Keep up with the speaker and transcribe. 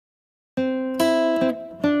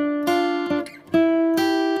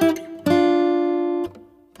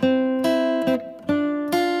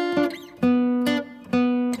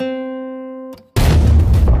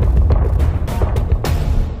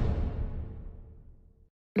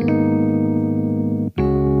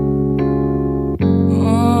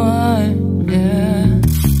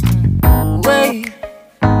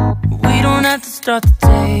start the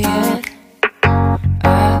day yet.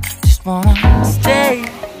 I just wanna stay,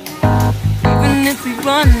 even if we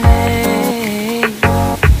run late.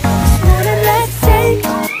 This morning, let's take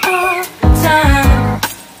our time.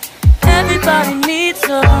 Everybody needs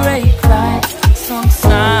a break, like some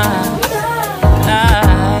sign.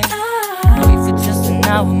 Like, wait for just an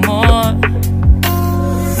hour more.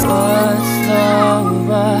 What's the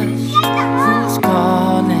rush? Who's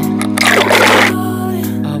calling?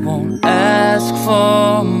 I won't ask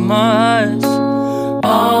for much.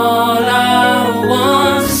 All I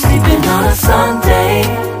want is sleeping on a Sunday.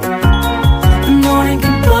 The morning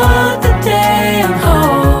can put the day on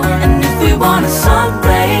hold. And if we want a sun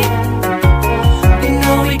ray, we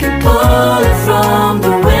know we can pull it from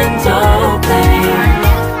the window pane.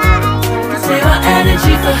 Save our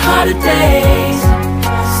energy for harder days.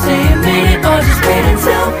 Stay a minute or just wait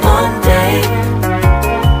until Monday.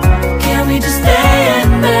 Can we just stay in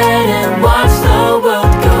bed and watch the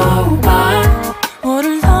world go by? What a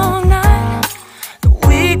long night, the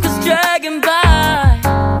week was dragging by.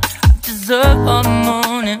 I deserve a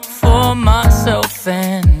morning for myself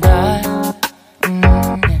and I.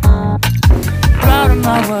 Proud of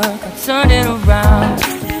my work, I turned it around.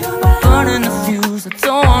 Burning the fuse, I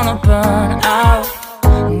don't wanna burn out.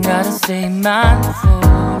 Gotta stay mindful,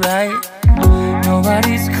 right?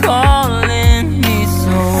 Nobody's calling me,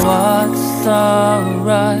 so what's the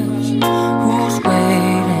rush? Who's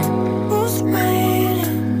waiting? Who's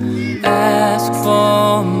waiting? Ask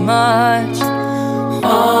for much.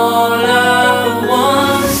 All I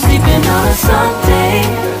want is sleeping on a Sunday.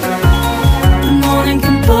 The morning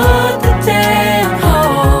can put the day on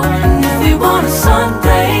hold. And if we want a sun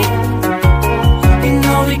ray, you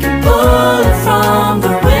know we can pull it from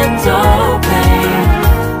the window pane.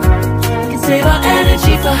 Can save our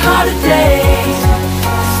energy for harder days.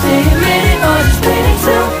 Stay a minute or just wait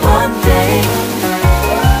until Monday.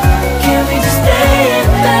 Can we just stay in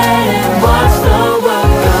bed and watch the world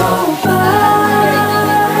go by?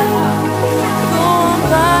 Go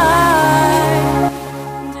by.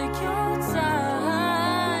 Take your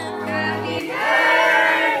time. Happy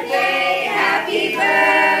birthday, happy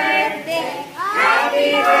birthday, happy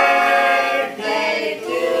birthday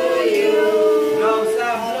to you.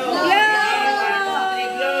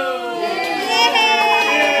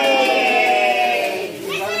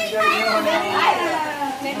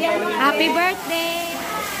 Happy birthday!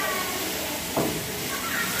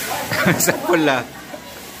 Sa pula.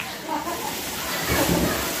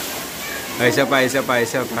 Ay, isa pa.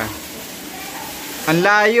 Ang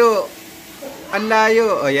layo. Ang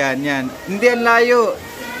layo. O, yan. Hindi, ang layo.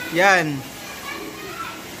 Yan.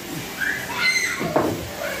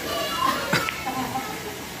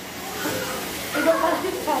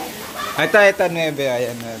 Ito, 9.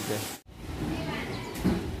 Ayan, 9.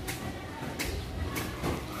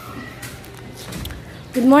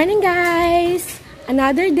 Good morning guys!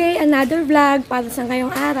 Another day, another vlog para sa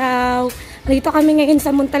ngayong araw. Dito kami ngayon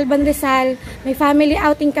sa Montalban Rizal. May family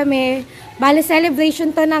outing kami. Bale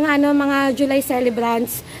celebration to ng mga July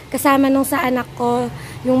celebrants. Kasama nung sa anak ko,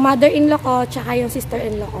 yung mother-in-law ko, tsaka yung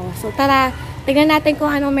sister-in-law ko. So tara, tingnan natin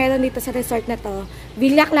kung ano meron dito sa resort na to.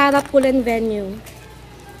 Clara Pool and Venue.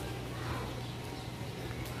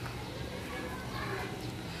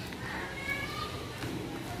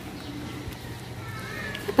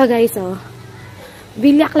 Ito guys, oh.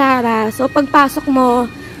 Clara. So, pagpasok mo,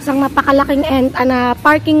 isang napakalaking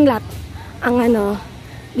parking lot ang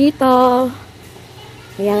dito.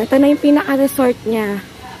 Ayan, ito na yung pinaka-resort niya.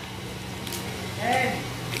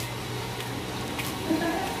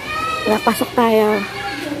 Tara, pasok tayo.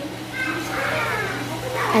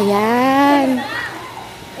 Ayan.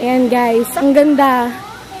 Ayan guys, ang ganda.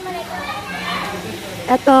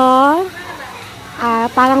 Ito,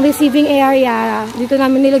 parang receiving area. Dito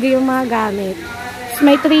namin nilagay yung mga gamit.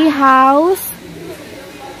 May tree house.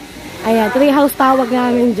 Ayan, tree house tawag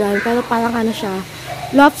namin dyan. Pero parang siya.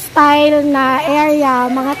 Loft style na area.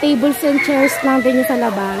 Mga tables and chairs lang din yung sa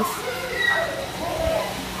labas.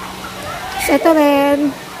 So, ito rin.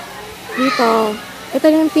 Dito. Ito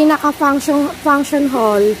yung pinaka-function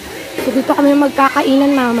hall. So, dito kami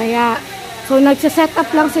magkakainan mamaya. So, nagsiset up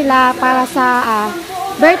lang sila para sa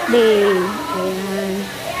birthday. Ayan.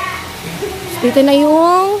 Dito na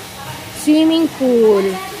yung swimming pool.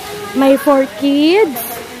 May 4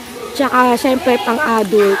 kids. Tsaka, syempre, pang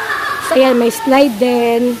adult. So, ayan, may slide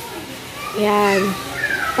din. Ayan.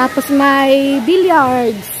 Tapos, may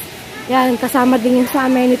billiards. Ayan, kasama din yung sa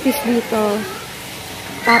amenities dito.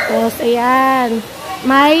 Tapos, ayan.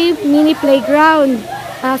 May mini playground.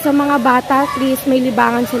 Sa mga bata, at least, may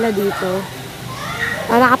libangan sila dito.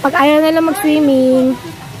 Para kapag ayaw nila mag-swimming,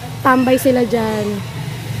 tambay sila dyan.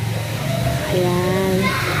 Ayan.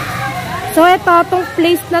 So, ito, itong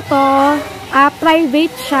place na to,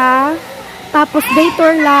 private siya. Tapos, day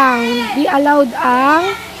tour lang. Di allowed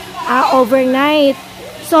ang overnight.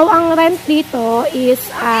 So, ang rent dito is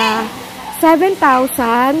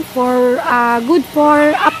 7,000 for good for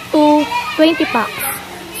up to 20 packs.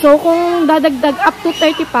 So, kung dadagdag up to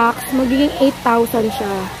 30 packs, magiging 8,000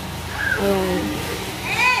 siya. Ayan.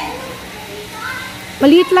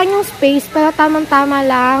 Maliit lang yung space, pero tamang-tama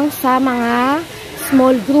lang sa mga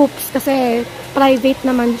small groups kasi private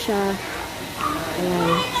naman siya.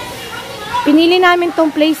 Ayan. Pinili namin tong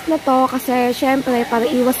place na to kasi syempre para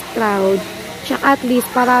iwas crowd. Tsaka at least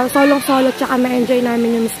para solong-solo tsaka ma-enjoy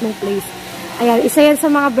namin yung mismong place. Ayan, isa yan sa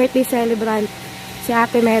mga birthday celebrant. Si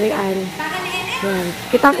Ate Mary Ann. Ayan.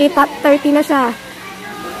 Kitang-kita, 30 na siya.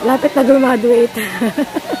 Lapit na graduate.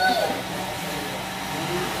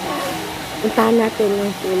 Puntahan natin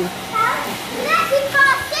yung pool.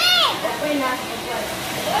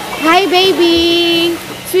 Hi, baby!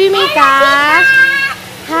 Swimming ka?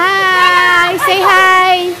 Hi! Say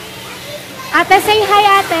hi! Ate, say hi,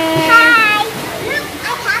 ate! Hi! Look,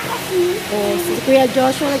 I have a sea. Oh, si Kuya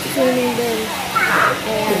Joshua nag-swimming din.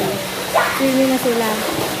 Ayan. Swimming na sila.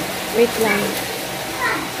 Wait lang.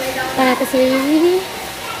 Para ito si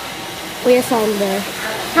Kuya Sander.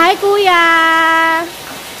 Hi, Kuya!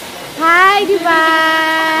 Hi,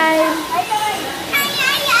 Divine!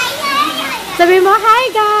 Sabi mo, hi,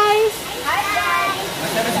 guys!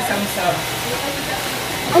 Masarap si Samsam.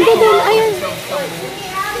 Ando doon, ayun.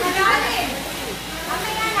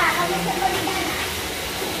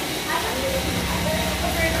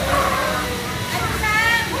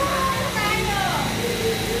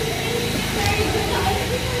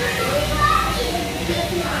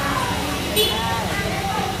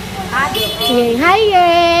 Sige, hi,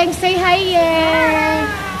 Yeng! Say hi, Yeng!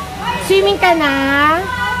 Swimming ka na?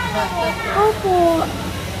 Opo.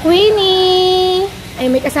 Queenie!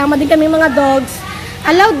 Ay, may kasama din kami mga dogs.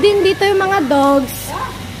 Allowed din dito yung mga dogs.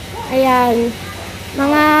 Ayan.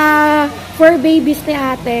 Mga fur babies ni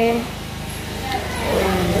ate.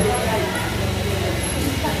 Ayan.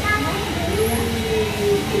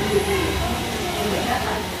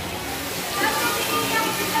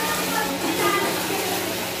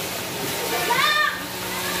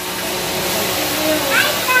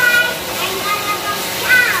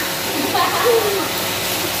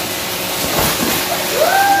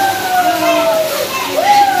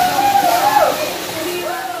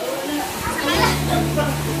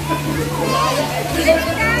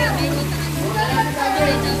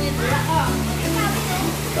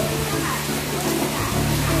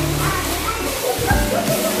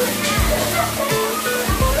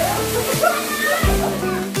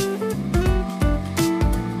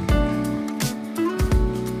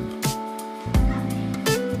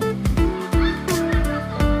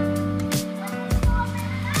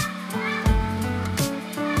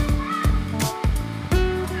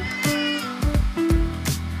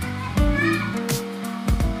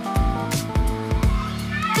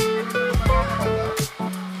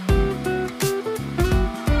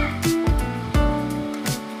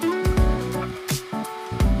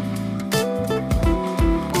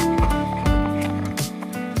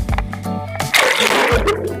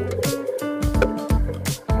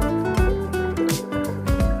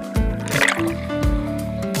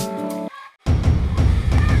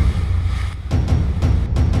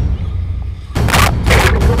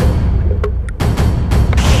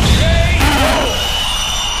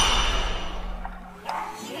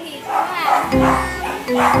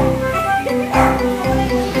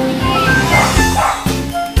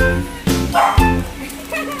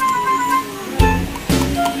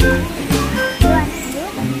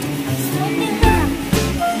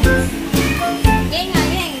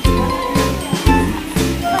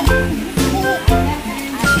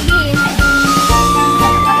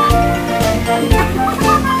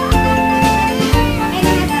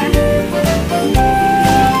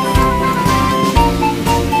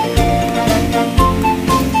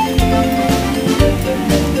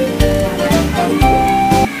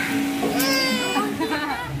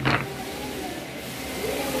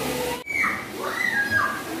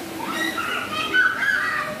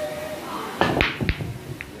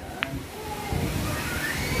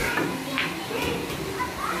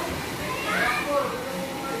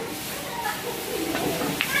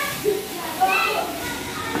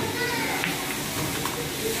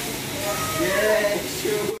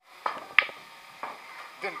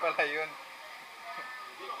 Doon pala yun.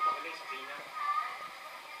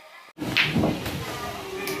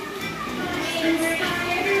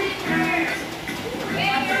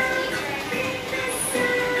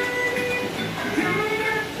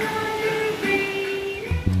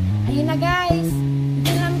 Ayun na guys,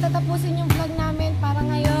 hindi namin tatapusin yung vlog namin para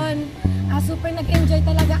ngayon. Super nag-enjoy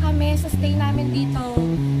talaga kami sa stay namin dito.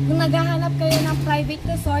 Kung naghahanap kayo ng private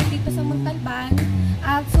resort dito sa Montalban,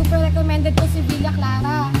 at super recommended ko si Villa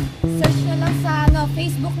Clara. Search nyo lang sa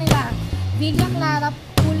Facebook nila, Villa Clara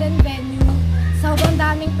Pool and Venue. Sobrang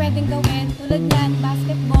daming pwedeng gawin, tulad yan,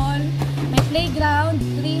 basketball, may playground,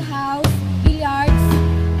 tree house, billiards,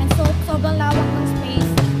 and sobrang lawak